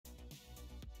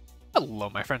Hello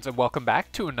my friends and welcome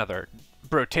back to another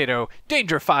Brotato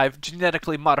Danger 5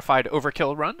 Genetically Modified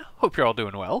Overkill run. Hope you're all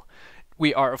doing well.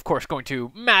 We are of course going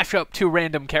to mash up two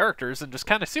random characters and just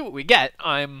kind of see what we get.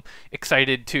 I'm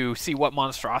excited to see what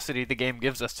monstrosity the game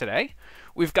gives us today.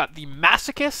 We've got the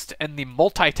Masochist and the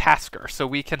Multitasker, so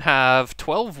we can have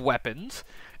 12 weapons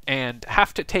and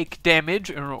have to take damage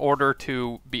in order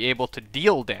to be able to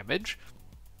deal damage.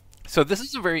 So this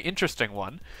is a very interesting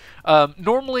one.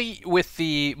 Normally with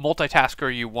the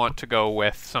Multitasker you want to go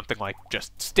with something like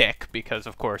just stick, because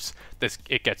of course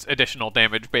it gets additional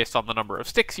damage based on the number of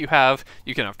sticks you have.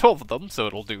 You can have 12 of them, so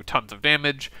it'll do tons of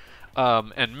damage.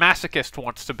 And Masochist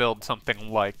wants to build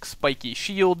something like Spiky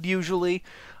Shield usually.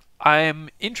 I'm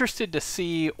interested to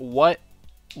see what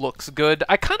looks good.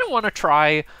 I kind of want to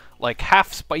try like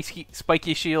half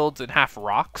spiky shields and half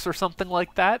rocks or something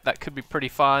like that. That could be pretty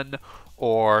fun.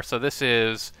 Or, so this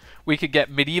is, we could get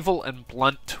medieval and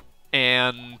blunt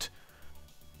and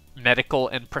medical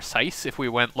and precise if we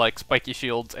went like spiky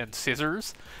shields and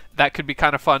scissors. That could be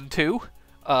kind of fun too.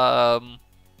 That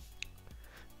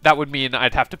would mean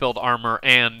I'd have to build armor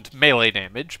and melee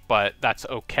damage, but that's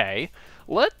okay.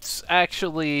 Let's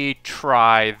actually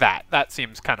try that. That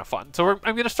seems kind of fun. So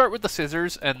I'm going to start with the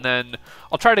scissors, and then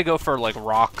I'll try to go for like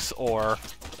rocks or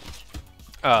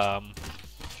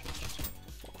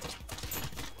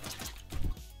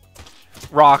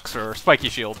rocks or spiky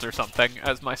shields or something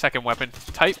as my second weapon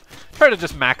type. Try to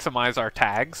just maximize our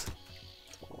tags.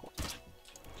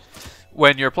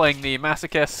 When you're playing the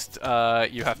Masochist,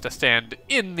 you have to stand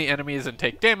in the enemies and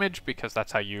take damage, because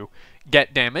that's how you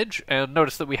get damage. And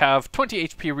notice that we have 20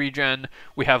 HP regen,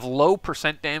 we have low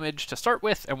 % damage to start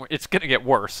with, and it's going to get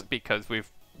worse because we've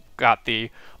got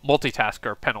the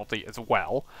Multitasker penalty as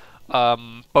well.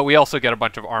 But we also get a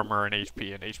bunch of armor and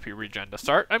HP regen to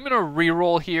start. I'm going to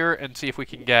reroll here and see if we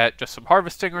can get just some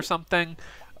harvesting or something.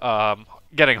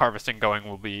 Getting harvesting going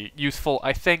will be useful,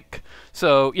 I think.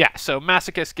 So yeah, so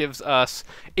Masochist gives us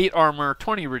 8 armor,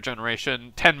 20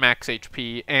 regeneration, 10 max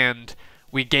HP, and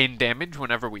we gain damage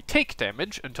whenever we take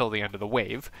damage until the end of the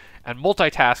wave. And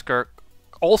Multitasker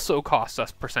also costs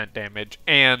us % damage,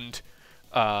 and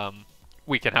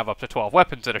we can have up to 12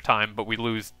 weapons at a time, but we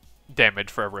lose damage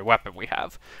for every weapon we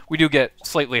have. We do get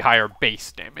slightly higher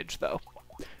base damage, though.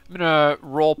 I'm going to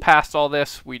roll past all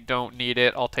this. We don't need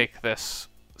it. I'll take this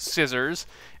scissors.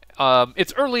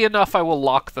 It's early enough I will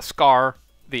lock the scar.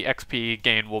 The XP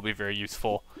gain will be very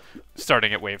useful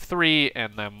starting at wave 3,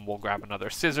 and then we'll grab another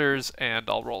scissors, and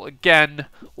I'll roll again,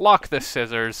 lock this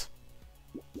scissors,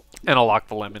 and I'll lock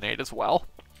the lemonade as well.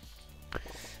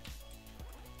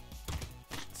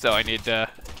 So I need to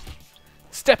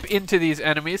step into these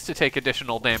enemies to take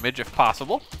additional damage if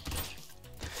possible.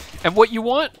 And what you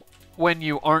want when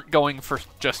you aren't going for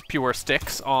just pure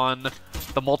sticks on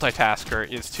the Multitasker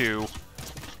is to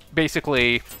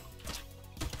basically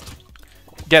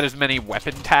get as many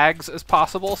weapon tags as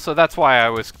possible. So that's why I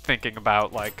was thinking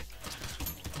about like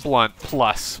blunt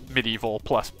plus medieval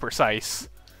plus precise,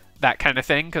 that kind of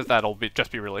thing, because that'll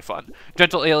just be really fun.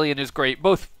 Gentle Alien is great,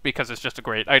 both because it's just a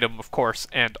great item, of course,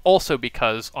 and also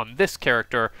because on this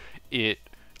character it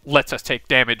lets us take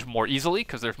damage more easily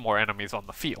because there's more enemies on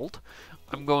the field.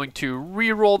 I'm going to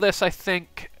re-roll this, I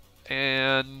think,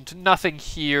 and nothing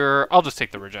here. I'll just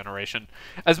take the regeneration.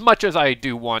 As much as I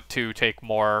do want to take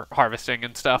more harvesting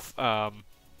and stuff, I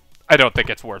don't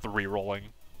think it's worth re-rolling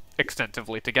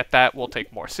extensively to get that. We'll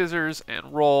take more scissors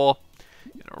and roll.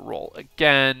 Roll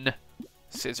again,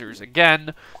 scissors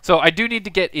again. So I do need to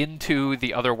get into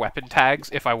the other weapon tags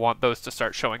if I want those to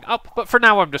start showing up, but for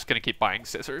now I'm just going to keep buying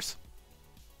scissors.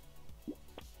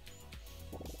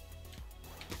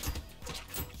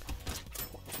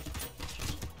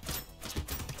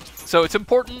 So it's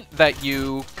important that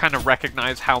you kind of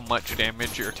recognize how much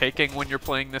damage you're taking when you're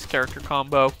playing this character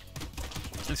combo.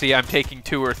 You see, I'm taking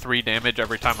 2 or 3 damage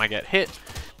every time I get hit,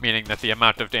 meaning that the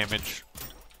amount of damage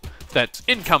that's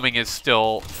incoming is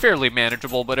still fairly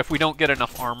manageable, but if we don't get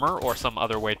enough armor or some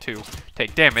other way to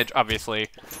take damage, obviously,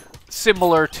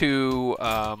 similar to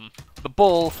the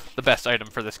bull, the best item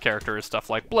for this character is stuff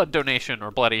like blood donation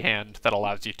or bloody hand that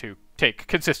allows you to take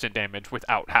consistent damage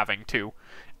without having to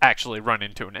actually run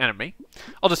into an enemy.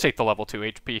 I'll just take the level 2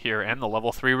 HP here and the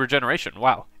level 3 regeneration.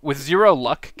 Wow. With 0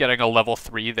 luck, getting a level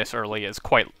 3 this early is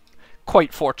quite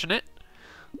fortunate.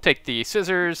 Take the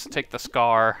scissors, take the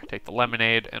scar, take the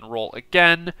lemonade, and roll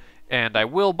again. And I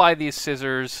will buy these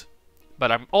scissors,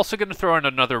 but I'm also going to throw in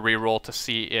another reroll to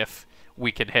see if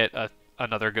we can hit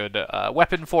another good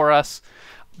weapon for us.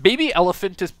 Baby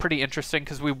Elephant is pretty interesting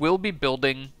because we will be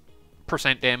building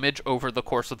 % damage over the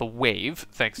course of the wave,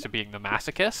 thanks to being the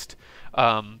Masochist.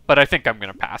 But I think I'm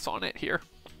going to pass on it here.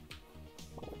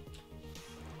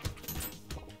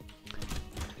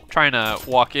 trying to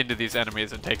walk into these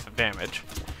enemies and take some damage.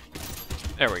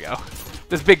 There we go.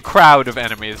 This big crowd of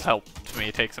enemies helped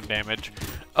me take some damage.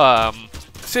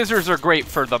 Scissors are great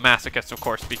for the Masochist, of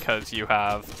course, because you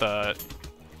have the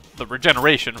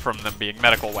regeneration from them being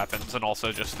medical weapons, and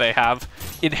also just they have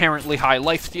inherently high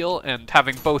lifesteal, and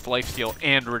having both lifesteal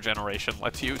and regeneration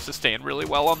lets you sustain really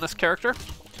well on this character.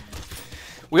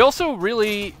 We also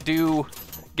really do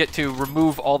get to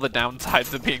remove all the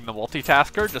downsides of being the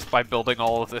Multitasker just by building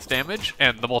all of this damage,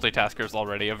 and the Multitasker is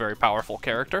already a very powerful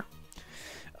character.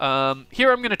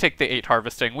 Here I'm going to take the 8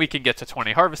 harvesting. We can get to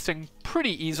 20 harvesting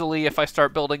pretty easily if I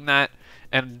start building that,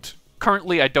 and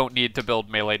currently I don't need to build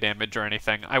melee damage or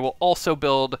anything. I will also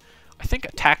build, I think,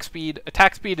 attack speed.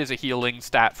 Attack speed is a healing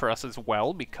stat for us as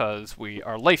well because we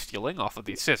are lifestealing off of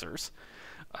these scissors.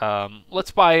 Let's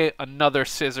buy another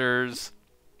scissors,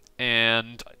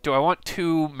 and do I want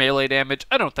 2 melee damage?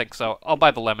 I don't think so. I'll buy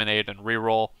the lemonade and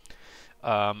reroll.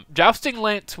 Jousting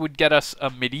Lance would get us a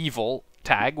medieval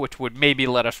tag, which would maybe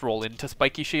let us roll into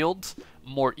spiky shields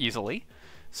more easily.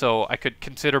 So I could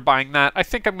consider buying that. I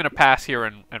think I'm going to pass here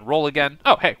and roll again.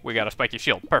 Oh, hey, we got a spiky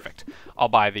shield. Perfect. I'll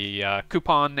buy the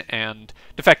coupon, and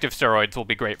defective steroids will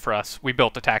be great for us. We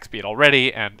built attack speed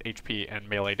already, and HP and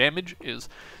melee damage is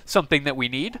something that we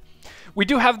need. We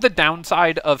do have the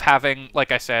downside of having,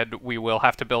 like I said, we will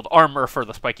have to build armor for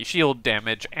the spiky shield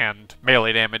damage and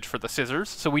melee damage for the scissors.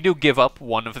 So we do give up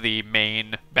one of the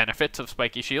main benefits of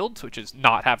spiky shields, which is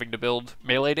not having to build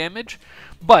melee damage.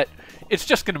 But it's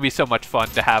just going to be so much fun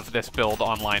to have this build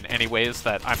online anyways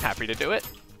that I'm happy to do it.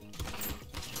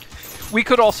 We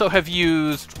could also have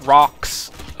used rocks,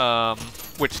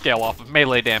 which scale off of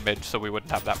melee damage, so we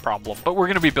wouldn't have that problem. But we're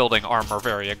going to be building armor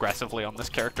very aggressively on this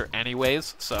character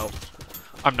anyways, so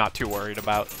I'm not too worried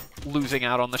about losing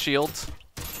out on the shields.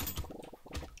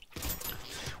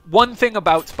 One thing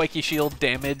about spiky shield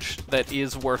damage that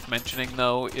is worth mentioning,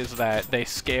 though, is that they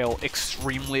scale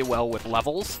extremely well with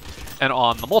levels, and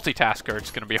on the Multitasker,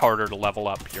 it's going to be harder to level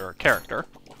up your character.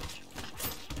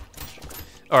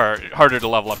 Or harder to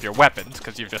level up your weapons,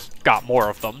 because you've just got more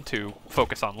of them to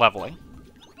focus on leveling.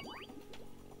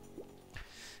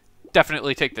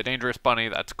 Definitely take the Dangerous Bunny,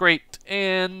 that's great.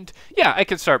 And yeah, I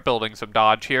can start building some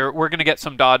dodge here. We're going to get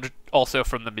some dodge also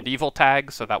from the medieval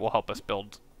tag, so that will help us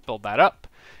build that up.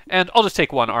 And I'll just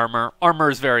take 1 armor. Armor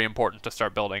is very important to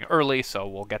start building early, so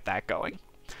we'll get that going.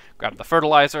 Grab the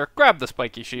fertilizer, grab the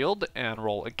spiky shield, and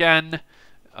roll again.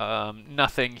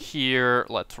 Nothing here,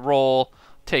 let's roll.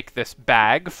 Take this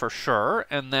bag for sure,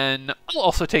 and then I'll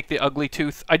also take the Ugly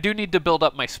Tooth. I do need to build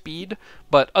up my speed,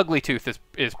 but Ugly Tooth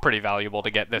is pretty valuable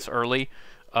to get this early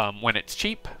when it's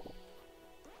cheap.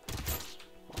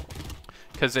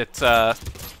 Because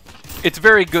it's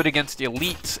very good against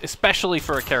elites, especially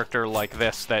for a character like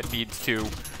this that needs to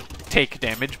take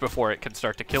damage before it can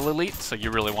start to kill elites, so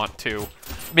you really want to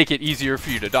make it easier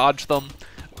for you to dodge them.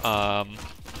 And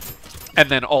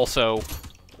then also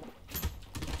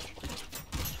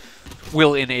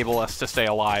will enable us to stay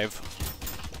alive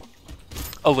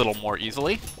a little more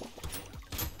easily.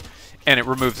 And it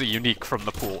removes a unique from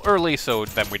the pool early, so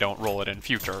then we don't roll it in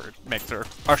future. It makes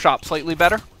our shop slightly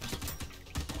better.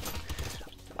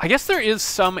 I guess there is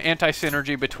some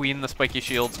anti-synergy between the spiky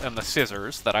shields and the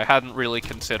scissors that I hadn't really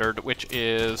considered, which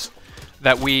is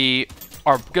that we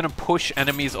are going to push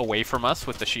enemies away from us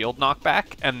with the shield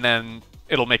knockback, and then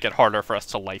it'll make it harder for us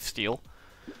to lifesteal.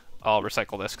 I'll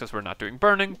recycle this because we're not doing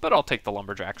burning, but I'll take the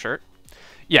lumberjack shirt.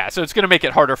 Yeah, so it's going to make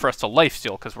it harder for us to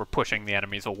lifesteal because we're pushing the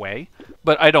enemies away,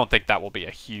 but I don't think that will be a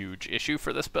huge issue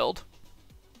for this build.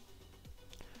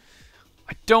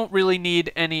 I don't really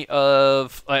need any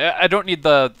of... I don't need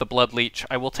the blood leech.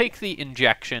 I will take the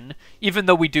injection, even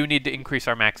though we do need to increase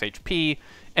our max HP.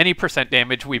 Any %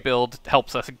 damage we build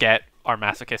helps us get our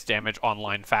Masochist damage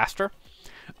online faster.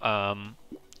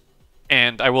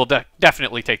 And I will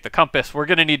definitely take the compass. We're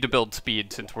going to need to build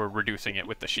speed since we're reducing it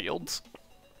with the shields.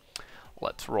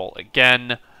 Let's roll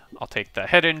again. I'll take the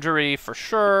head injury for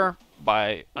sure.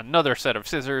 Buy another set of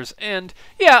scissors. And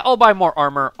yeah, I'll buy more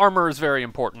armor. Armor is very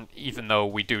important, even though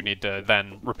we do need to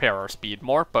then repair our speed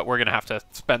more. But we're going to have to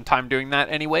spend time doing that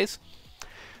anyways.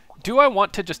 Do I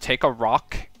want to just take a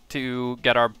rock to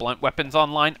get our blunt weapons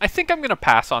online? I think I'm going to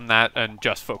pass on that and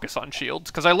just focus on shields,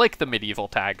 because I like the medieval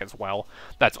tag as well.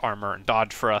 That's armor and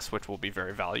dodge for us, which will be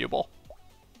very valuable.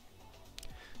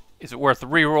 Is it worth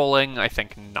re-rolling? I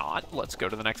think not. Let's go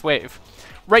to the next wave.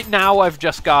 Right now I've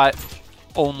just got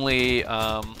only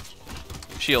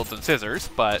shields and scissors,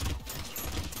 but...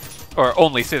 or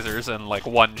only scissors and like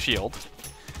 1 shield.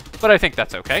 But I think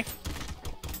that's okay.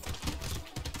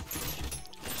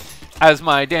 As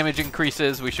my damage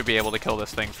increases, we should be able to kill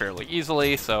this thing fairly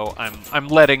easily, so I'm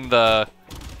letting the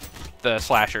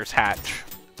slashers hatch.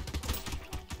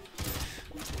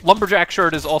 Lumberjack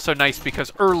shirt is also nice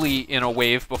because early in a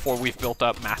wave, before we've built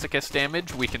up Masochist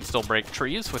damage, we can still break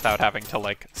trees without having to,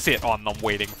 like, sit on them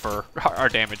waiting for our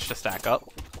damage to stack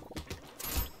up.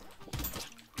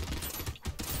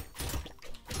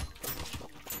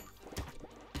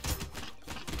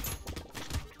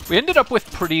 We ended up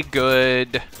with pretty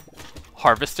good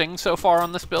harvesting so far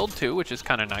on this build, too, which is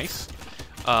kind of nice.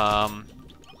 Our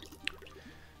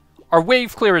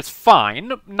wave clear is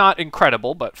fine. Not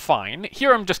incredible, but fine.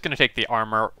 Here I'm just going to take the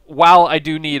armor. While I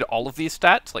do need all of these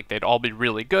stats, like they'd all be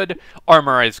really good,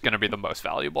 armor is going to be the most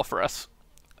valuable for us.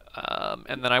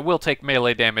 And then I will take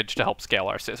melee damage to help scale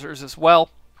our scissors as well.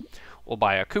 We'll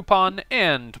buy a coupon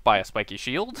and buy a spiky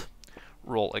shield.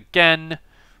 Roll again.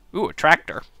 Ooh, a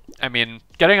tractor. I mean,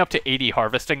 getting up to 80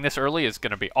 harvesting this early is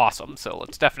going to be awesome, so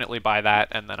let's definitely buy that,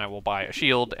 and then I will buy a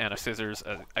shield and a scissors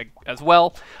as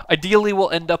well. Ideally,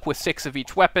 we'll end up with 6 of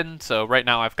each weapon, so right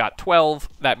now I've got 12.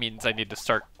 That means I need to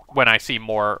start, when I see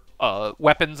more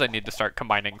weapons, I need to start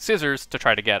combining scissors to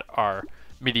try to get our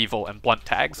medieval and blunt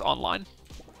tags online.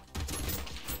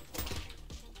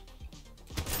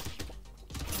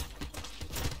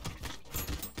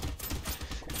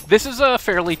 This is a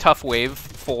fairly tough wave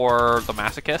for the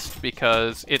Masochist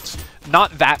because it's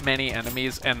not that many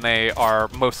enemies and they are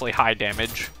mostly high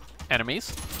damage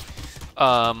enemies.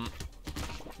 Oh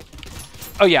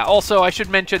yeah, also I should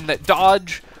mention that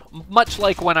dodge, much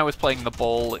like when I was playing the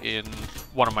bull in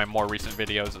one of my more recent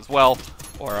videos as well,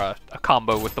 or a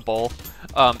combo with the bull,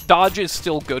 dodge is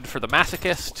still good for the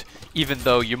Masochist, even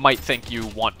though you might think you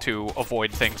want to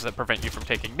avoid things that prevent you from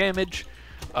taking damage.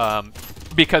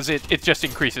 Because it just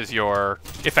increases your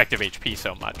effective HP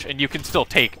so much, and you can still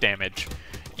take damage.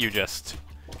 You just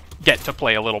get to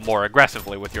play a little more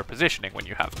aggressively with your positioning when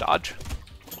you have dodge.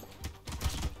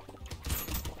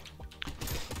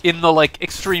 In the like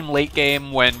extreme late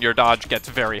game, when your dodge gets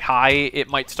very high, it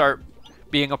might start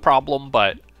being a problem,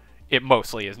 but it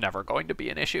mostly is never going to be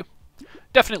an issue.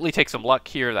 Definitely take some luck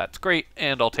here, that's great,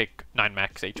 and I'll take 9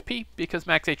 max HP, because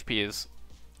max HP is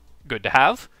good to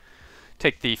have.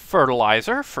 Take the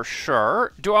fertilizer for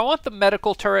sure. Do I want the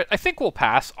medical turret? I think we'll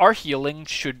pass. Our healing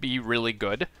should be really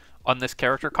good on this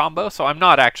character combo, so I'm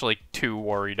not actually too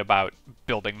worried about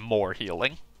building more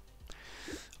healing.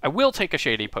 I will take a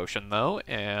shady potion though,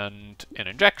 and an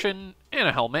injection, and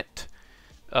a helmet.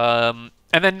 And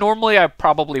then normally I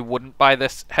probably wouldn't buy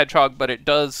this hedgehog, but it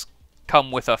does come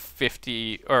with a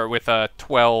 50 or with a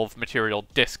 12 material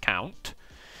discount.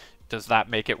 Does that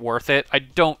make it worth it? I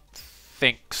don't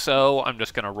think so. I'm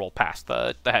just going to roll past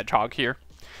the hedgehog here.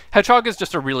 Hedgehog is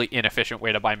just a really inefficient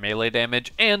way to buy melee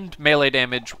damage, and melee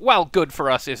damage, while good for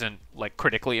us, isn't like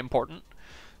critically important.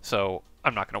 So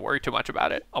I'm not going to worry too much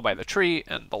about it. I'll buy the tree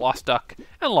and the lost duck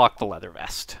and lock the leather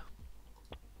vest.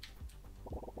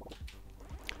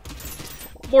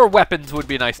 More weapons would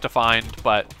be nice to find,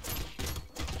 but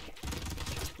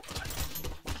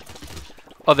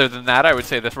other than that, I would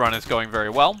say this run is going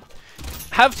very well.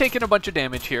 Have taken a bunch of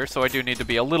damage here, so I do need to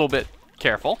be a little bit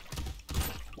careful.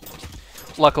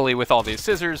 Luckily, with all these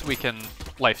scissors, we can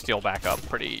lifesteal back up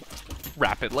pretty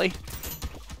rapidly.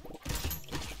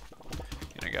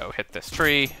 Gonna go hit this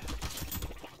tree.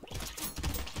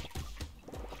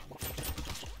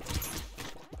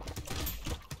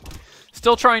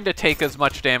 Still trying to take as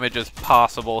much damage as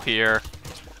possible here.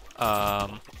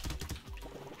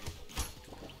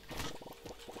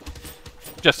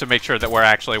 Just to make sure that we're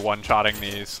actually one-shotting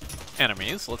these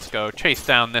enemies. Let's go chase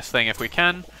down this thing if we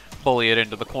can, bully it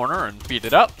into the corner, and beat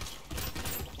it up.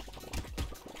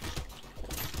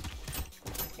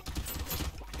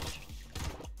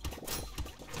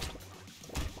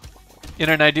 In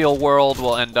an ideal world,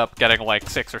 we'll end up getting like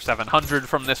 600 or 700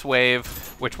 from this wave,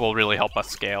 which will really help us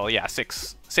scale. Yeah,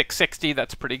 660,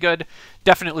 that's pretty good.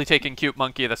 Definitely taking Cute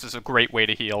Monkey. This is a great way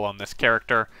to heal on this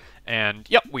character. And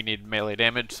yep, we need melee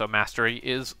damage, so Mastery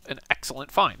is an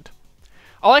excellent find.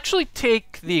 I'll actually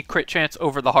take the crit chance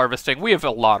over the harvesting. We have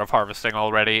a lot of harvesting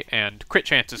already, and crit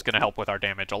chance is going to help with our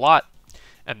damage a lot.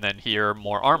 And then here,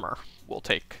 more armor. We'll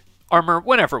take armor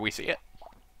whenever we see it.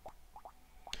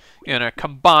 Gonna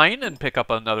combine and pick up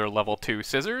another level 2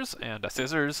 scissors, and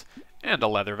a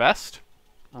leather vest.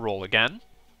 Roll again.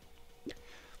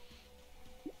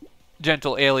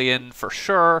 Gentle Alien for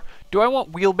sure. Do I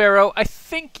want Wheelbarrow? I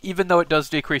think even though it does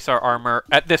decrease our armor,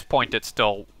 at this point it's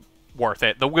still worth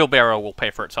it. The Wheelbarrow will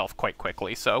pay for itself quite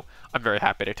quickly, so I'm very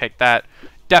happy to take that.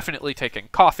 Definitely taking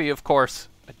Coffee, of course.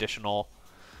 Additional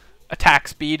attack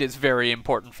speed is very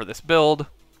important for this build.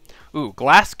 Ooh,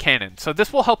 glass cannon. So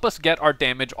this will help us get our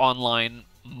damage online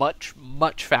much,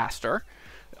 much faster,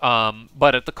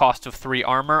 but at the cost of 3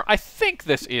 armor. I think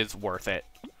this is worth it.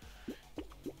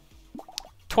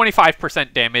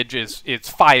 25% damage is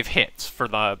 5 hits for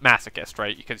the Masochist,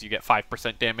 right? Because you get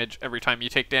 5% damage every time you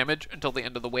take damage until the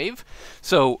end of the wave.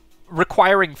 So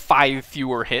requiring 5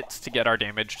 fewer hits to get our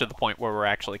damage to the point where we're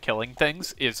actually killing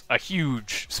things is a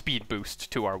huge speed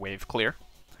boost to our wave clear.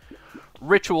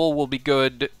 Ritual will be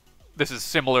good. This is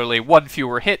similarly 1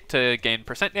 fewer hit to gain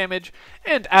percent damage,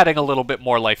 and adding a little bit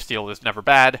more lifesteal is never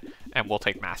bad, and we'll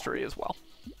take Mastery as well.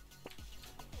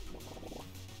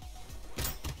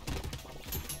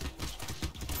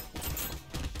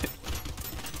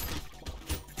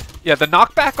 Yeah, the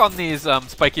knockback on these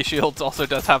spiky shields also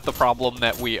does have the problem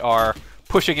that we are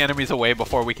pushing enemies away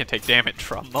before we can take damage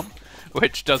from them,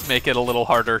 which does make it a little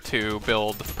harder to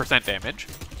build percent damage.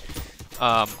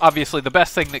 Obviously, the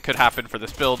best thing that could happen for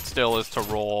this build still is to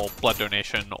roll Blood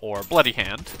Donation or Bloody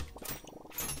Hand.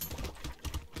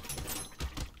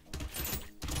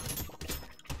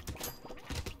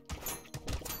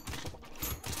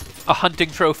 A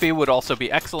hunting trophy would also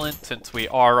be excellent since we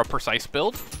are a precise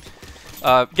build.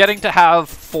 Getting to have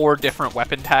 4 different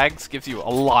weapon tags gives you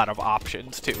a lot of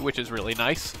options too, which is really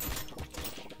nice.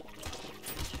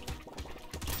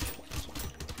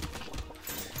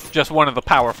 Just one of the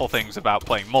powerful things about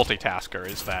playing Multitasker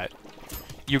is that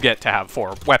you get to have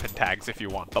 4 weapon tags if you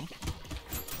want them.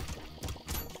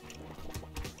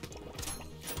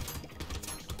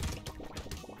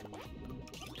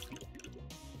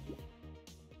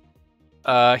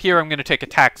 Here I'm going to take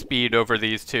attack speed over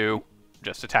these two.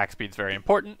 Just attack speed's very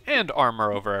important, and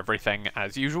armor over everything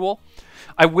as usual.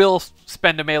 I will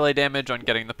spend a melee damage on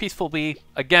getting the Peaceful Bee.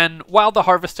 Again, while the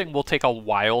harvesting will take a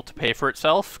while to pay for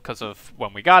itself, because of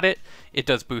when we got it, it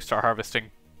does boost our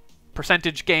harvesting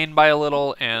percentage gain by a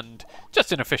little, and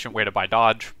just an efficient way to buy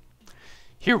dodge.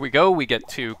 Here we go, we get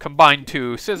to combine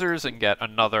 2 scissors and get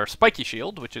another spiky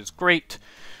shield, which is great.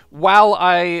 While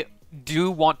I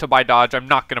do want to buy dodge, I'm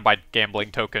not going to buy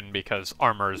gambling token because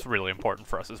armor is really important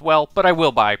for us as well, but I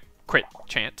will buy crit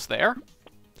chance there.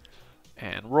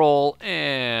 And roll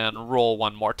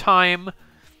one more time.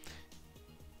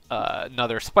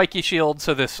 Another spiky shield,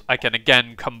 so this I can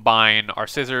again combine our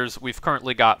scissors. We've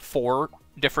currently got 4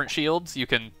 different shields. You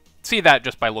can see that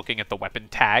just by looking at the weapon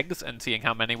tags and seeing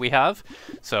how many we have.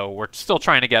 So we're still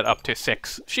trying to get up to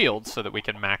 6 shields so that we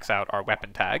can max out our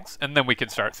weapon tags, and then we can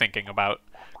start thinking about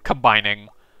combining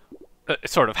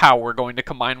sort of how we're going to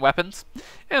combine weapons.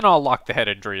 And I'll lock the head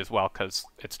injury as well because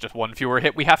it's just 1 fewer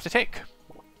hit we have to take.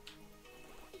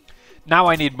 Now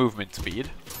I need movement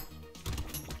speed.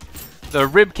 The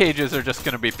rib cages are just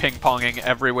going to be ping-ponging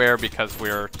everywhere because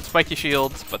we're spiky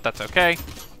shields, but that's okay.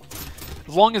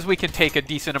 As long as we can take a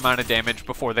decent amount of damage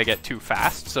before they get too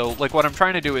fast. So, like, what I'm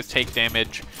trying to do is take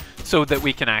damage so that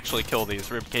we can actually kill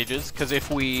these rib cages, because if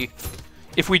we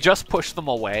just push them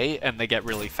away and they get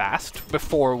really fast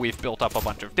before we've built up a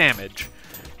bunch of damage,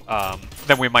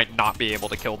 then we might not be able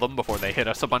to kill them before they hit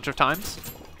us a bunch of times.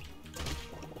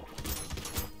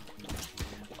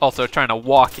 Also trying to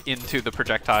walk into the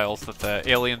projectiles that the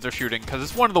aliens are shooting, because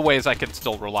it's one of the ways I can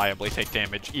still reliably take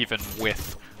damage even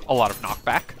with a lot of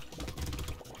knockback.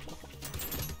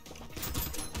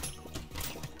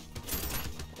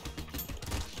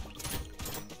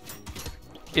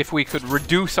 If we could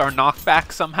reduce our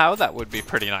knockback somehow, that would be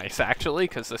pretty nice, actually,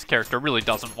 because this character really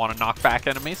doesn't want to knock back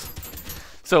enemies.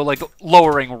 So, like,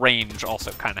 lowering range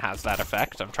also kind of has that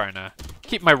effect. I'm trying to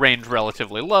keep my range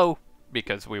relatively low,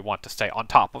 because we want to stay on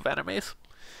top of enemies.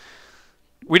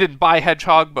 We didn't buy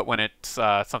Hedgehog, but when it's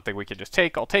something we can just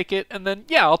take, I'll take it. And then,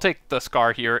 yeah, I'll take the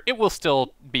Scar here. It will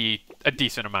still be a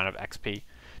decent amount of XP.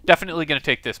 Definitely going to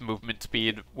take this movement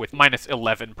speed. With minus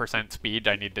 11% speed,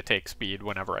 I need to take speed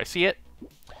whenever I see it.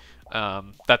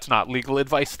 That's not legal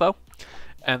advice, though.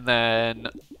 And then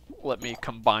let me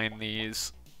combine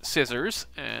these scissors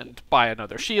and buy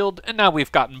another shield. And now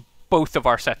we've gotten both of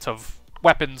our sets of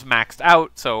weapons maxed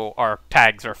out, so our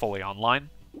tags are fully online.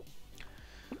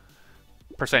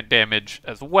 Percent damage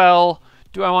as well.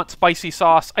 Do I want spicy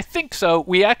sauce? I think so.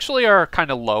 We actually are kind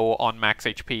of low on max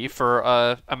HP for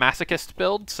a Masochist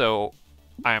build, so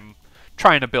I'm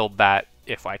trying to build that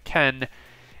if I can.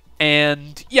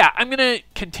 And yeah, I'm going to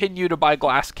continue to buy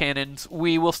glass cannons.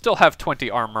 We will still have 20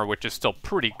 armor, which is still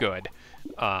pretty good.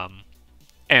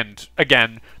 And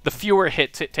again, the fewer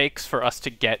hits it takes for us to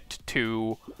get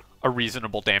to a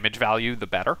reasonable damage value, the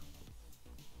better.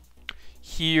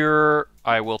 Here,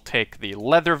 I will take the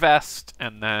leather vest,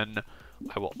 and then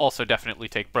I will also definitely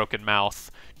take broken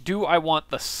mouth. Do I want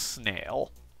the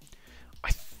snail? I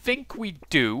think we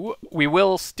do. We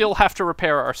will still have to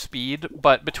repair our speed,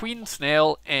 but between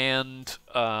Snail and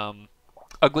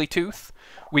Ugly Tooth,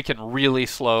 we can really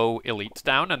slow elites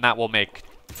down, and that will make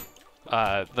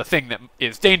the thing that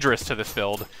is dangerous to this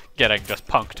build, getting just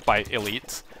punked by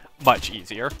elites, much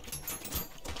easier.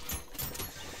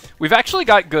 We've actually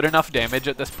got good enough damage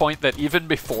at this point that even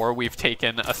before we've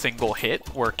taken a single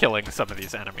hit, we're killing some of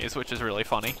these enemies, which is really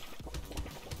funny.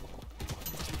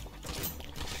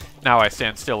 Now I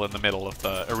stand still in the middle of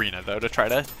the arena, though, to try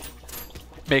to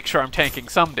make sure I'm tanking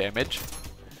some damage.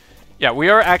 Yeah, we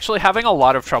are actually having a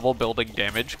lot of trouble building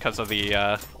damage because of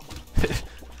the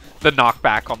the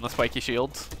knockback on the spiky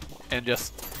shields, and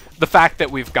just the fact that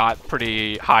we've got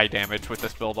pretty high damage with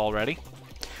this build already.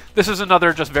 This is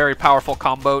another just very powerful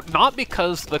combo, not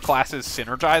because the classes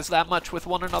synergize that much with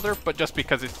one another, but just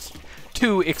because it's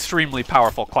two extremely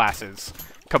powerful classes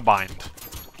combined.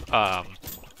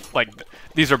 Like,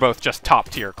 these are both just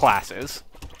top-tier classes.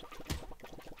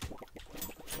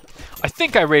 I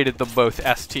think I rated them both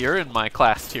S tier in my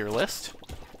class tier list,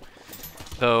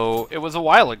 though it was a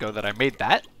while ago that I made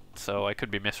that, so I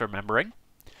could be misremembering.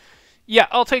 Yeah,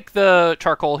 I'll take the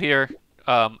charcoal here.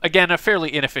 Again, a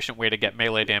fairly inefficient way to get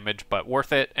melee damage, but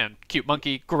worth it. And Cute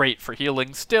Monkey, great for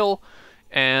healing still.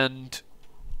 And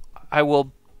I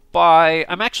will buy...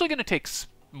 I'm actually going to take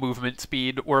movement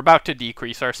speed. We're about to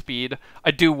decrease our speed.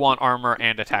 I do want armor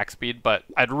and attack speed, but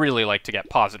I'd really like to get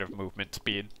positive movement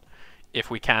speed if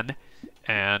we can.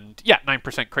 And yeah,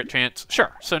 9% crit chance.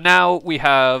 Sure. So now we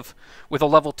have, with a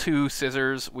level 2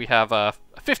 scissors, we have a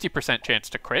 50% chance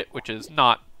to crit, which is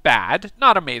not bad.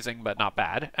 Not amazing, but not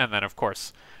bad. And then, of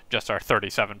course, just our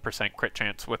 37% crit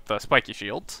chance with the spiky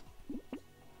shields.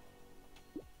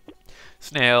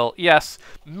 Snail, yes.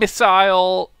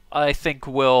 Missile, I think,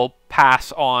 will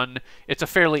pass on. It's a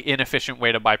fairly inefficient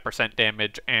way to buy percent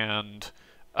damage, and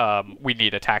we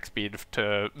need attack speed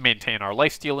to maintain our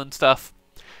lifesteal and stuff.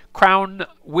 Crown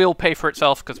will pay for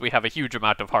itself because we have a huge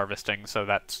amount of harvesting, so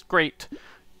that's great.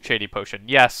 Shady Potion,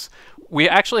 yes. We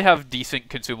actually have decent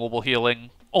consumable healing.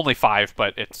 Only 5,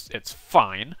 but it's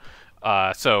fine.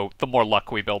 So the more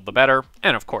luck we build, the better.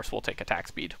 And of course, we'll take attack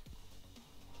speed.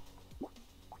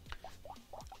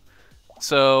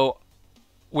 So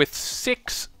with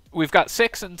 6, we've got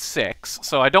 6 and 6.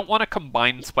 So I don't want to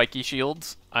combine spiky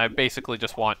shields. I basically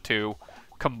just want to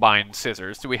combine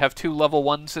scissors. Do we have 2 level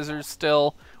 1 scissors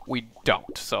still? We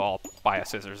don't. So I'll buy a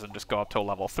scissors and just go up to a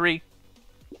level 3.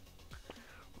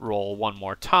 Roll one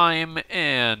more time,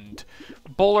 and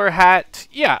bowler hat,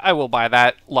 yeah, I will buy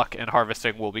that. Luck and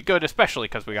harvesting will be good, especially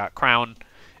because we got crown.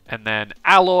 And then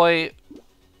alloy,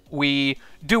 we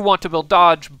do want to build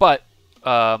dodge, but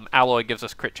alloy gives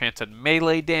us crit chance and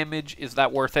melee damage. Is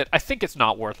that worth it? I think it's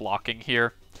not worth locking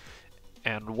here.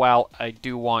 And while I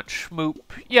do want shmoop,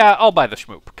 yeah, I'll buy the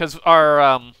shmoop, because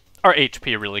our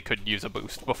HP really could use a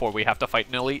boost before we have to fight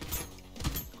an elite.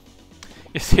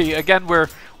 You see, again, we're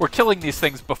killing these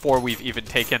things before we've even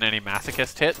taken any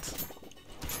Masochist hits.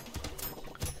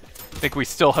 I think we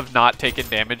still have not taken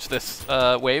damage this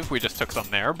wave. We just took some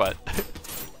there, but...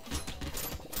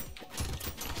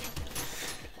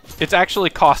 It's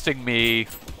actually costing me...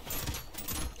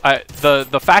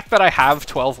 the fact that I have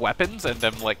 12 weapons and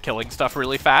am, like, killing stuff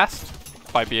really fast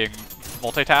by being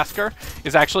multitasker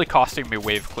is actually costing me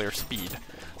wave clear speed.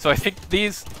 So I think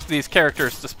these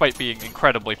characters, despite being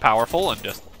incredibly powerful and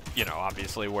just, you know,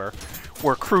 obviously we're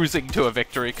cruising to a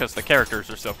victory because the characters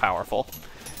are so powerful,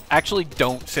 actually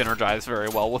don't synergize very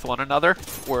well with one another.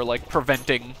 We're like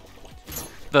preventing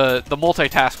the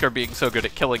multitasker being so good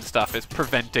at killing stuff is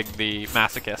preventing the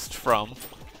Masochist from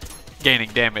gaining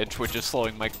damage, which is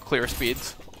slowing my clear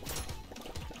speeds.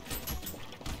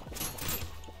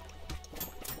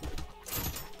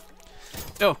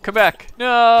 No, come back.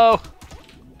 No!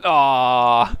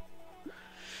 Aww.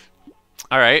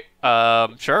 Alright,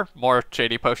 sure, more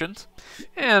shady potions.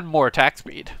 And more attack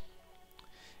speed.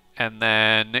 And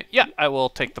then, yeah, I will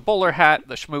take the bowler hat,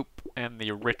 the shmoop, and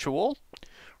the ritual.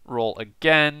 Roll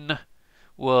again.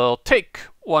 We'll take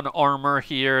 1 armor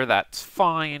here, that's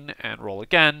fine, and roll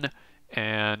again.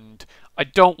 And I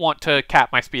don't want to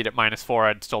cap my speed at -4,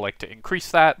 I'd still like to increase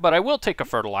that, but I will take a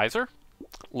fertilizer.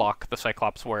 Lock the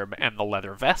Cyclops Worm and the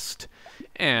leather vest,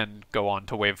 and go on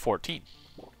to wave 14.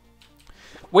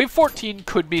 Wave 14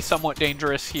 could be somewhat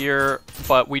dangerous here,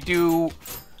 but we do...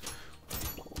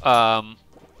 I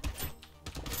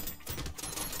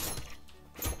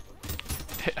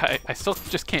still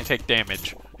just can't take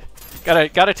damage.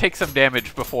 Gotta take some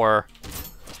damage before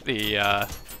the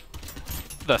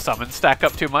summons stack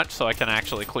up too much so I can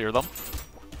actually clear them.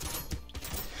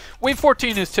 Wave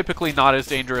 14 is typically not as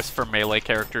dangerous for melee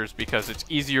characters because it's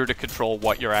easier to control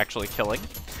what you're actually killing.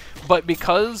 But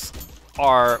because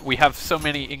we have so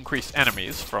many increased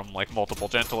enemies from like multiple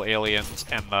gentle aliens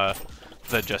and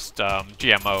the just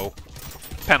GMO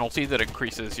penalty that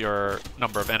increases your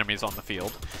number of enemies on the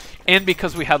field, and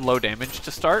because we had low damage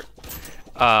to start,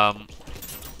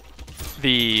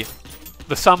 the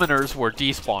summoners were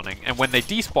despawning, and when they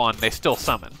despawn, they still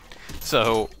summon.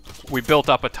 So we built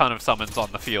up a ton of summons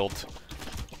on the field,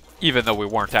 even though we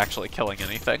weren't actually killing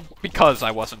anything, because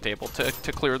I wasn't able to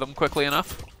clear them quickly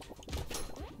enough.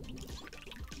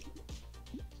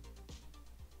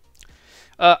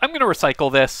 I'm going to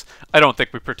recycle this. I don't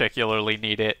think we particularly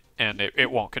need it, and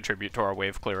it won't contribute to our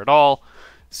wave clear at all.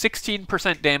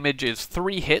 16% damage is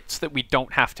 3 hits that we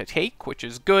don't have to take, which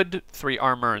is good. 3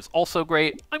 armor is also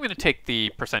great. I'm going to take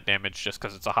the percent damage just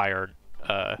because it's a higher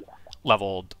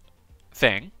leveled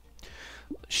thing.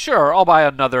 Sure, I'll buy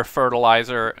another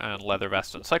fertilizer and leather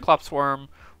vest and cyclops worm.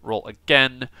 Roll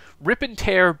again. Rip and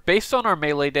tear, based on our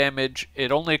melee damage,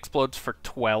 it only explodes for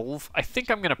 12. I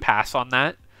think I'm going to pass on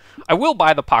that. I will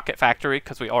buy the Pocket Factory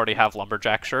because we already have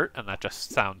Lumberjack shirt, and that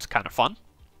just sounds kind of fun.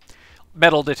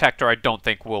 Metal Detector I don't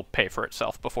think will pay for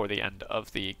itself before the end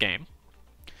of the game.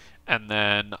 And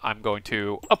then I'm going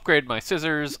to upgrade my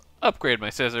scissors,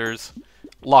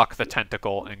 lock the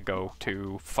tentacle, and go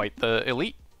to fight the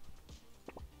elite.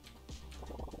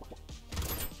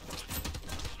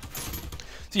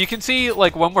 So you can see,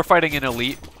 like, when we're fighting an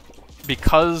elite,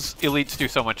 because elites do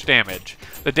so much damage,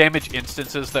 the damage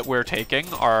instances that we're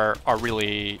taking are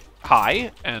really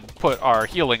high and put our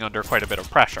healing under quite a bit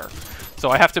of pressure. So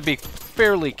I have to be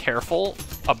fairly careful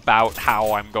about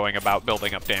how I'm going about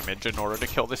building up damage in order to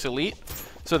kill this elite,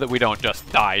 so that we don't just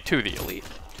die to the elite.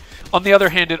 On the other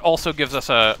hand, it also gives us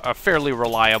a fairly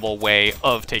reliable way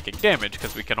of taking damage,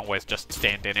 because we can always just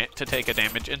stand in it to take a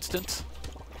damage instance,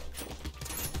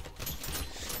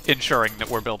 ensuring that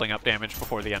we're building up damage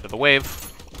before the end of the wave.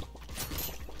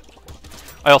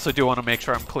 I also do want to make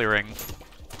sure I'm clearing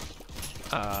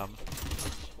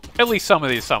at least some of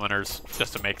these summoners,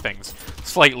 just to make things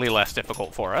slightly less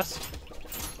difficult for us.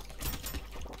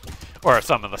 Or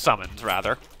some of the summons,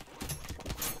 rather.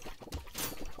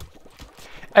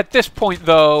 At this point,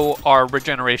 though, our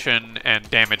regeneration and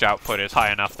damage output is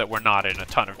high enough that we're not in a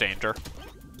ton of danger.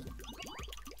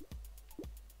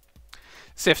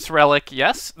 Sif's Relic,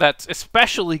 yes, that's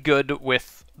especially good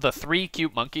with the 3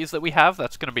 cute monkeys that we have.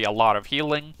 That's going to be a lot of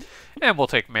healing, and we'll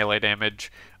take melee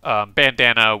damage.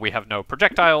 Bandana, we have no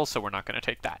projectiles, so we're not going to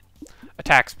take that.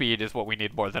 Attack speed is what we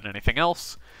need more than anything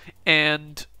else,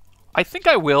 and I think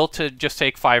I will to just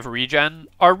take 5 regen.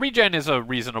 Our regen is a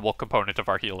reasonable component of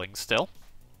our healing still.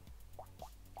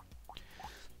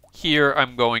 Here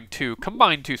I'm going to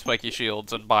combine 2 spiky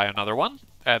shields and buy another one,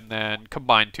 and then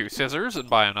combine 2 scissors and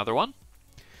buy another one.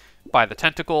 Buy the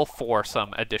tentacle for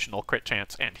some additional crit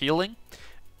chance and healing.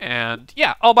 And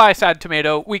yeah, I'll buy a sad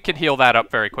tomato. We can heal that up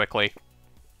very quickly.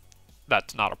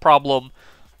 That's not a problem.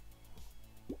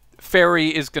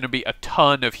 Fairy is going to be a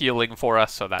ton of healing for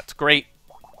us, so that's great.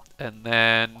 And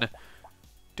then,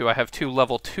 do I have 2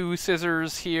 level 2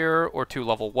 scissors here or 2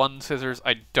 level 1 scissors?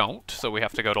 I don't, so we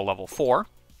have to go to level 4.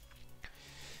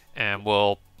 And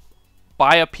we'll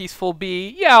buy a Peaceful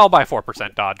Bee. Yeah, I'll buy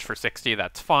 4% dodge for 60,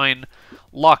 that's fine.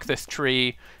 Lock this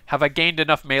tree. Have I gained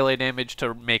enough melee damage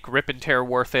to make Rip and Tear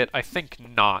worth it? I think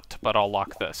not, but I'll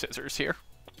lock the scissors here.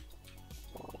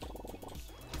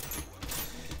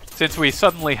 Since we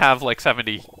suddenly have like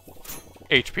 70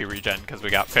 HP regen because we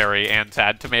got Fairy and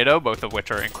Sad Tomato, both of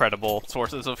which are incredible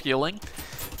sources of healing,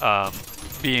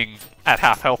 being at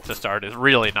half health to start is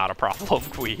really not a problem.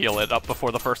 We heal it up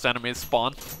before the first enemies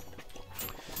spawn.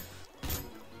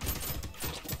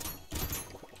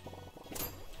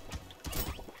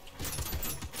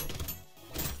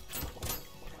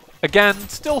 Again,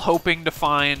 still hoping to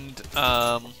find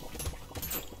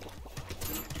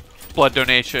blood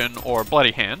donation or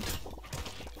bloody hand.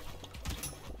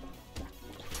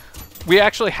 We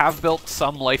actually have built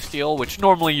some lifesteal, which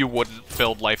normally you wouldn't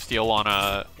build lifesteal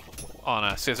on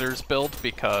a scissors build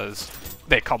because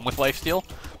they come with lifesteal,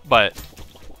 but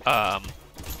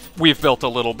we've built a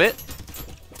little bit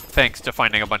thanks to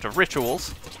finding a bunch of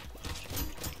rituals.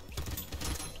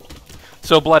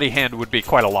 So bloody hand would be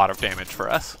quite a lot of damage for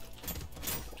us.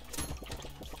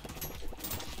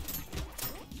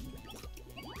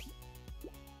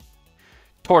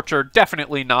 Torture,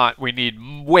 definitely not. We need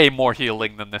way more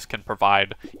healing than this can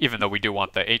provide, even though we do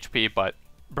want the HP, but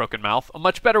Broken Mouth, a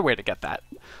much better way to get that.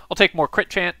 I'll take more crit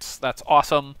chance, that's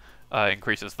awesome.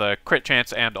 Increases the crit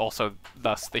chance and also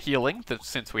thus the healing,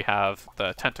 since we have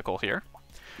the tentacle here.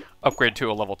 Upgrade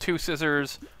to a level 2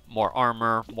 scissors, more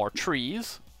armor, more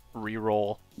trees,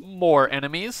 reroll more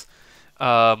enemies.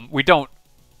 We don't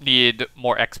need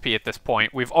more XP at this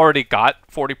point. We've already got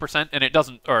 40% and it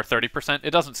doesn't, or 30%,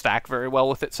 it doesn't stack very well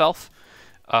with itself.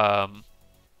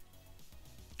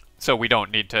 So we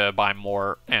don't need to buy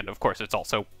more, and of course it's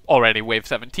also already wave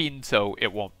 17, so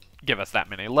it won't give us that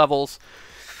many levels.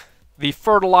 The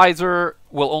fertilizer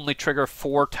will only trigger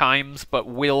 4 times, but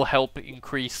will help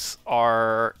increase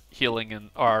our healing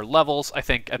and our levels. I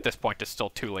think at this point it's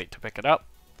still too late to pick it up.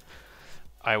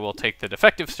 I will take the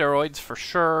defective steroids for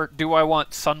sure. Do I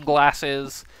want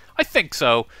sunglasses? I think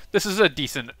so. This is a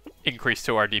decent increase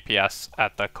to our DPS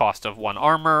at the cost of 1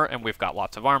 armor, and we've got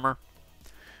lots of armor.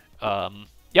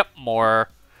 Yep, more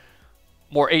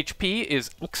HP is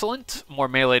excellent, more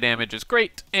melee damage is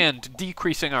great, and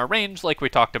decreasing our range, like we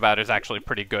talked about, is actually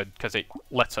pretty good because it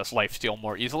lets us lifesteal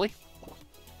more easily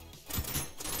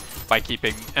by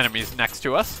keeping enemies next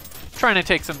to us. Trying to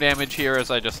take some damage here as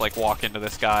I just like walk into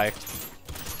this guy.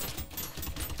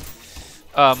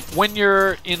 When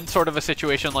you're in sort of a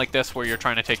situation like this where you're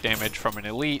trying to take damage from an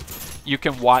elite, you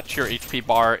can watch your HP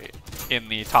bar in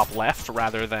the top left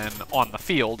rather than on the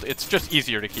field. It's just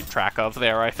easier to keep track of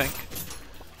there, I think.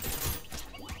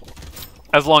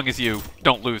 As long as you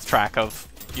don't lose track of,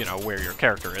 you know, where your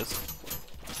character is.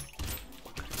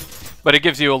 But it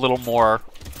gives you a little more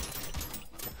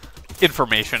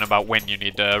information about when you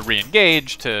need to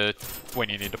re-engage to when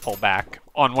you need to pull back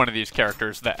on one of these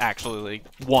characters that actually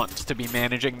wants to be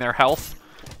managing their health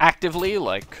actively,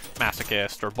 like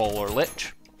Masochist or Bull or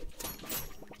Lich.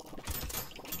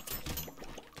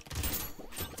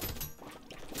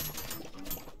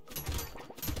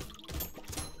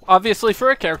 Obviously, for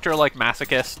a character like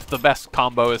Masochist, the best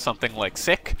combo is something like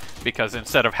Sick, because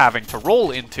instead of having to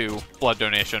roll into Blood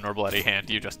Donation or Bloody Hand,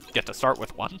 you just get to start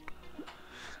with one.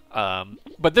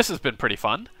 But this has been pretty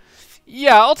fun.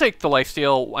 Yeah, I'll take the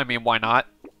lifesteal. I mean, why not?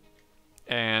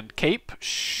 And Cape?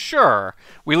 Sure.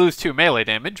 We lose 2 melee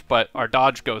damage, but our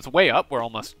dodge goes way up. We're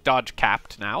almost dodge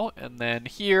capped now. And then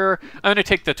here, I'm going to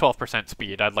take the 12%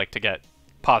 speed. I'd like to get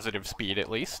positive speed at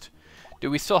least. Do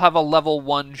we still have a level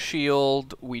 1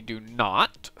 shield? We do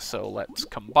not, so let's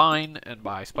combine and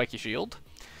buy Spiky Shield.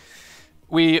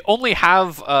 We only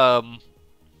have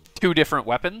 2 different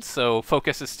weapons, so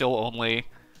Focus is still only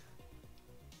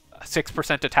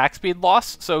 6% attack speed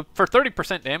loss, so for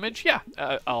 30% damage, yeah,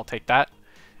 I'll take that.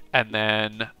 And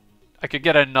then I could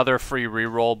get another free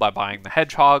reroll by buying the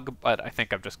Hedgehog, but I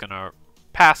think I'm just going to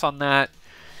pass on that.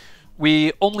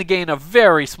 We only gain a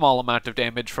very small amount of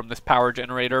damage from this power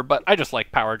generator, but I just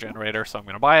like power generator, so I'm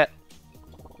going to buy it.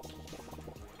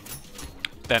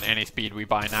 Then any speed we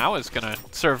buy now is going to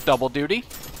serve double duty.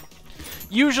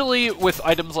 Usually with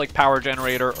items like power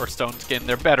generator or stone skin,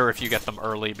 they're better if you get them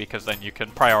early because then you can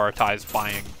prioritize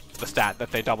buying the stat that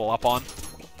they double up on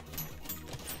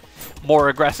more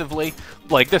aggressively.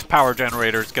 Like this power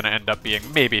generator is going to end up being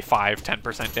maybe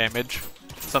 5-10% damage.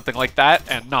 Something like that,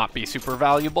 and not be super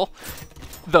valuable.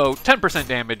 Though 10%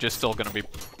 damage is still going to be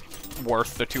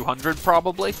worth the 200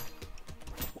 probably.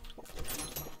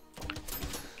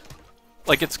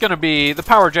 Like it's going to be, the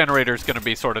power generator is going to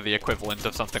be sort of the equivalent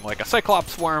of something like a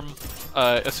Cyclops Worm,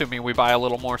 assuming we buy a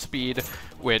little more speed,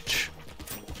 which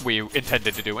we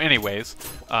intended to do anyways.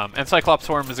 And Cyclops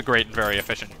Worm is a great and very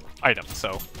efficient item,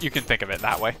 so you can think of it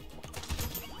that way.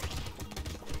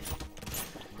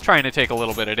 Trying to take a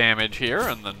little bit of damage here,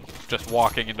 and then just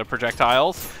walking into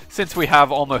projectiles. Since we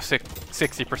have almost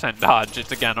 60% dodge,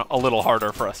 it's again a little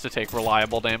harder for us to take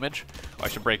reliable damage. Oh, I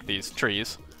should break these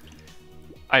trees.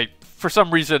 For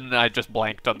some reason, I just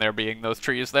blanked on there being those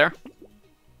trees there.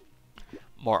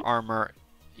 More armor,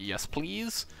 yes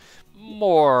please.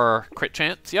 More crit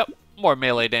chance, yep. More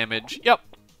melee damage, yep.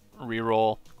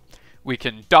 Reroll. We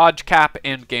can dodge cap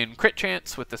and gain crit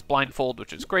chance with this blindfold,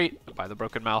 which is great, by the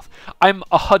broken mouth. I'm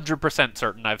 100%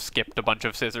 certain I've skipped a bunch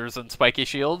of scissors and spiky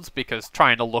shields, because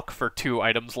trying to look for 2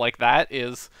 items like that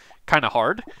is kind of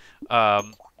hard.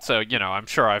 So, you know, I'm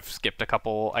sure I've skipped a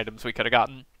couple items we could have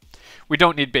gotten. We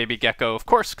don't need Baby Gecko, of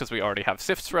course, because we already have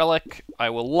Sif's Relic.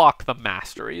 I will lock the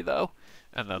Mastery, though,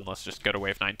 and then let's just go to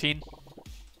wave 19.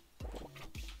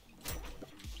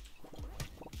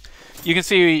 You can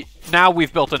see now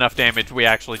we've built enough damage, we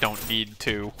actually don't need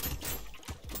to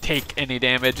take any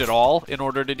damage at all in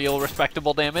order to deal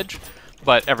respectable damage.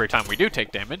 But every time we do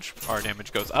take damage, our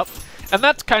damage goes up. And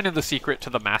that's kind of the secret to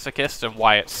the Masochist and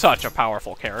why it's such a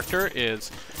powerful character,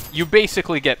 is you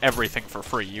basically get everything for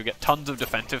free. You get tons of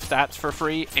defensive stats for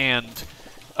free, and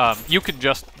you can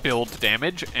just build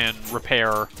damage and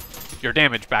repair your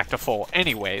damage back to full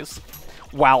anyways,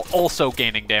 while also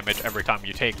gaining damage every time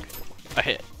you take a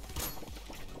hit.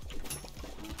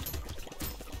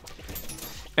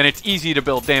 And it's easy to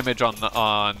build damage on the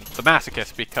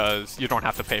Masochist because you don't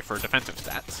have to pay for defensive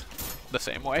stats the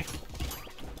same way.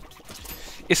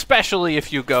 Especially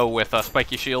if you go with a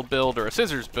spiky shield build or a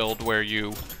scissors build where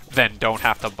you then don't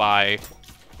have to buy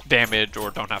damage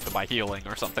or don't have to buy healing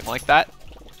or something like that.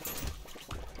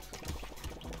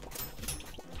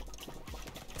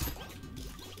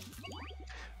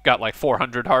 Got like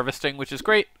 400 harvesting, which is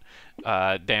great.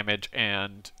 Damage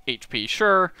and HP,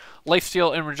 sure.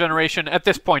 Lifesteal and regeneration. At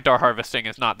this point, our harvesting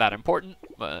is not that important,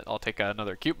 but I'll take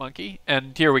another cute monkey.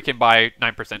 And here we can buy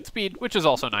 9% speed, which is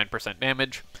also 9%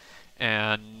 damage.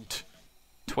 And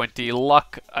 20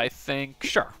 luck, I think.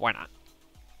 Sure, why not?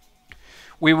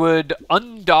 We would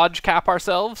undodge cap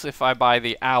ourselves if I buy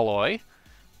the alloy.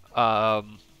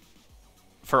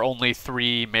 For only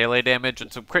 3 melee damage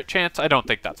and some crit chance. I don't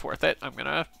think that's worth it. I'm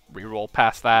gonna reroll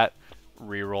past that.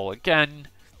 Reroll again.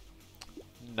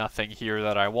 Nothing here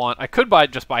that I want. I could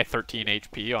just buy 13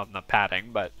 HP on the padding,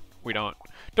 but we don't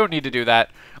need to do that.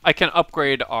 I can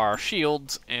upgrade our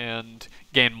shields and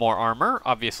gain more armor.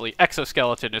 Obviously,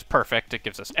 exoskeleton is perfect. It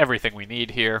gives us everything we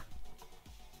need here.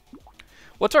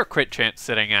 What's our crit chance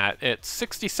sitting at? It's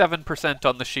 67%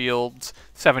 on the shields,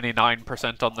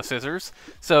 79% on the scissors.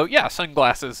 So yeah,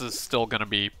 sunglasses is still going to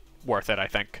be worth it, I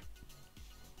think.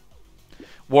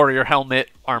 Warrior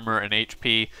helmet, armor, and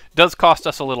HP. Does cost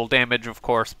us a little damage, of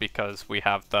course, because we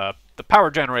have the power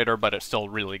generator, but it's still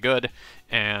really good.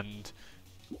 And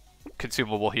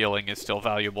consumable healing is still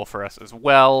valuable for us as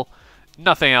well.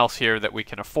 Nothing else here that we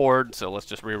can afford, so let's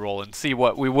just reroll and see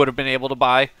what we would have been able to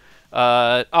buy.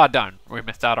 Darn, we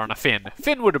missed out on a fin.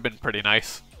 Fin would have been pretty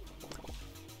nice.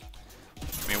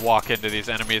 Let me walk into these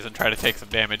enemies and try to take some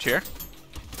damage here.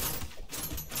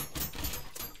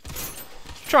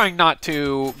 Trying not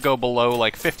to go below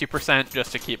like 50%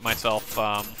 just to keep myself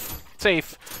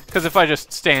safe, because if I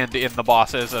just stand in the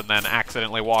bosses and then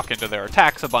accidentally walk into their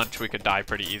attacks a bunch, we could die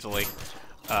pretty easily.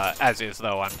 As is,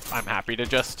 though, I'm happy to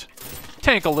just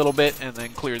tank a little bit and then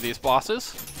clear these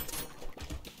bosses.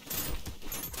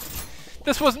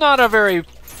 This was not a very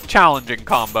challenging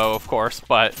combo, of course,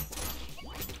 but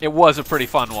it was a pretty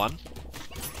fun one.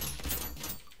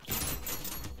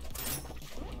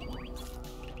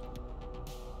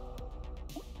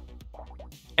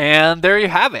 And there you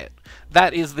have it.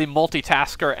 That is the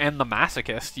Multitasker and the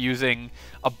Masochist using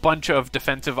a bunch of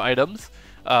defensive items.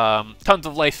 Tons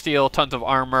of lifesteal, tons of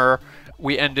armor.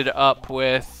 We ended up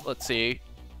with, let's see,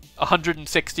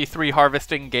 163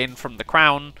 harvesting gained from the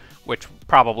crown, which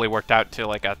probably worked out to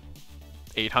like a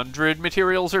 800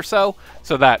 materials or so.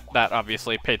 So that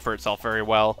obviously paid for itself very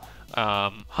well.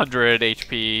 100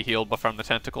 HP healed from the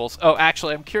tentacles. Oh,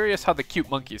 actually, I'm curious how the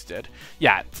cute monkeys did.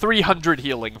 Yeah, 300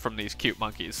 healing from these cute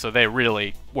monkeys, so they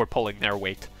really were pulling their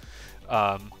weight.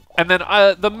 And then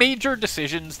the major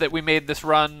decisions that we made this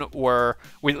run were,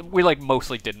 we like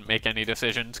mostly didn't make any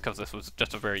decisions because this was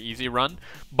just a very easy run.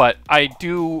 But I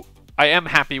am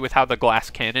happy with how the glass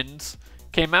cannons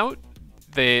came out.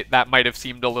 That might have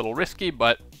seemed a little risky,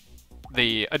 but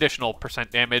the additional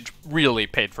 % damage really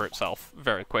paid for itself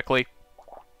very quickly.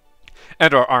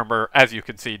 And our armor, as you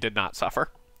can see, did not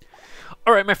suffer.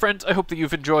 Alright, my friends, I hope that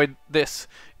you've enjoyed this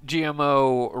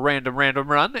GMO random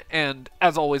run, and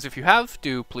as always, if you have,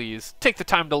 do please take the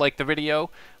time to like the video,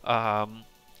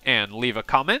 and leave a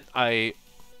comment.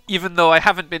 Even though I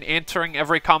haven't been answering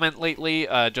every comment lately,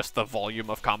 just the volume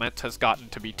of comments has gotten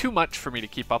to be too much for me to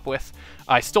keep up with.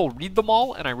 I still read them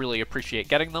all, and I really appreciate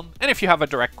getting them. And if you have a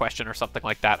direct question or something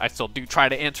like that, I still do try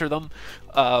to answer them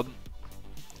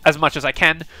as much as I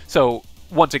can. So,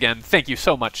 once again, thank you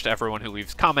so much to everyone who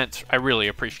leaves comments. I really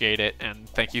appreciate it, and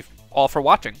thank you all for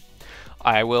watching.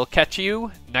 I will catch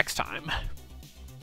you next time.